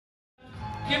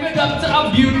Give it up to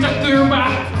a beautiful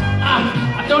rock.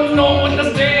 I don't know what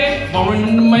to say. Born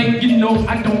in the mic, you know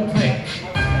I don't play.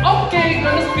 Okay,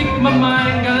 gonna speak my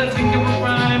mind, gotta think of a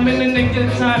rhyme in the nick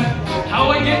of time.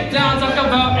 How I get down, talk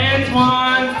about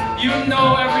Antoine. You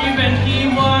know every event he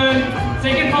won.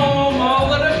 Taking home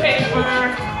all of the paper.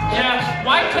 Yeah,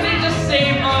 why couldn't he just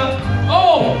save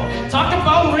oh, talk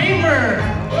about Raymer.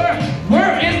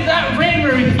 Where is that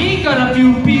Raymer? He got a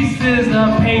few pieces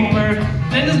of paper.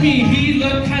 Then it's me, he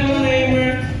looked kinda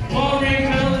lamer. Well, Ray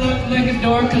kinda looked like a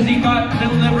dork, cause he got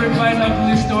delivered by an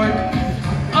ugly stork.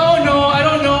 Oh no, I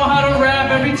don't know how to rap.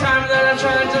 Every time that I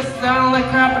try to just sound like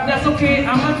crap, but that's okay,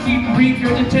 I'ma keep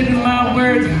regurgitating my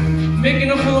words,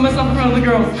 making a fool of myself in front of the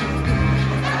girls.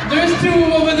 There's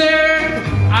two over there.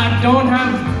 I don't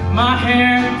have my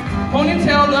hair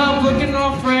ponytailed up, looking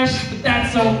all fresh, but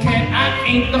that's okay, I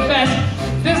ain't the best.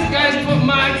 This guy's put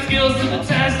my skills to the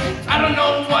test. I don't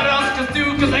know what else to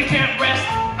do, cause I can't rest.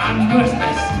 I'm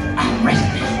restless, I'm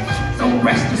restless. So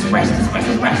restless, restless,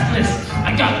 restless, restless.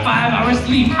 I got 5 hours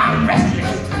sleep, I'm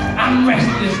restless. I'm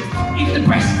restless, eat the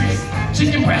breastless.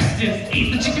 Chicken breastless,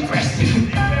 eat the chicken breastless.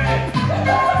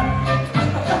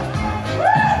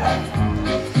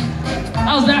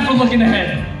 How's that for looking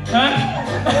ahead, huh?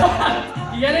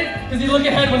 You get it? Because you look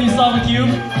ahead when you solve a cube.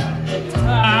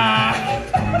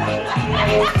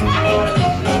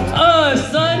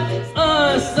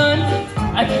 Son,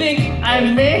 I think I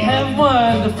may have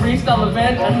won the freestyle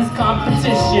event at this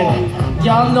competition.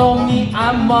 Y'all know me,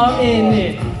 I'm all in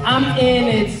it. I'm in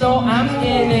it, so I'm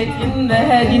in it. In the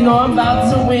head, you know I'm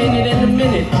about to win it in a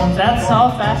minute. That's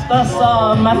how fast I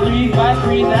saw my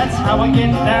 3-5-3. That's how I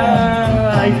get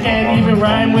down. I can't even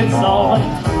rhyme with solve.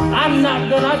 I'm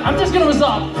just gonna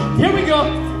resolve. Here we go.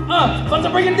 About to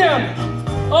break it down.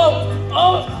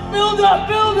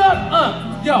 Build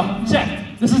up. Yo, check.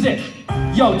 This is it.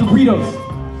 Yo, Doritos.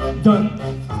 Done.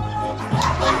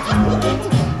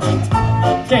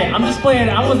 Okay, I'm just playing.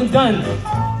 I wasn't done.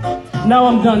 Now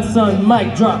I'm done, son.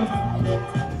 Mic drop.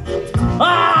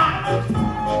 Ah!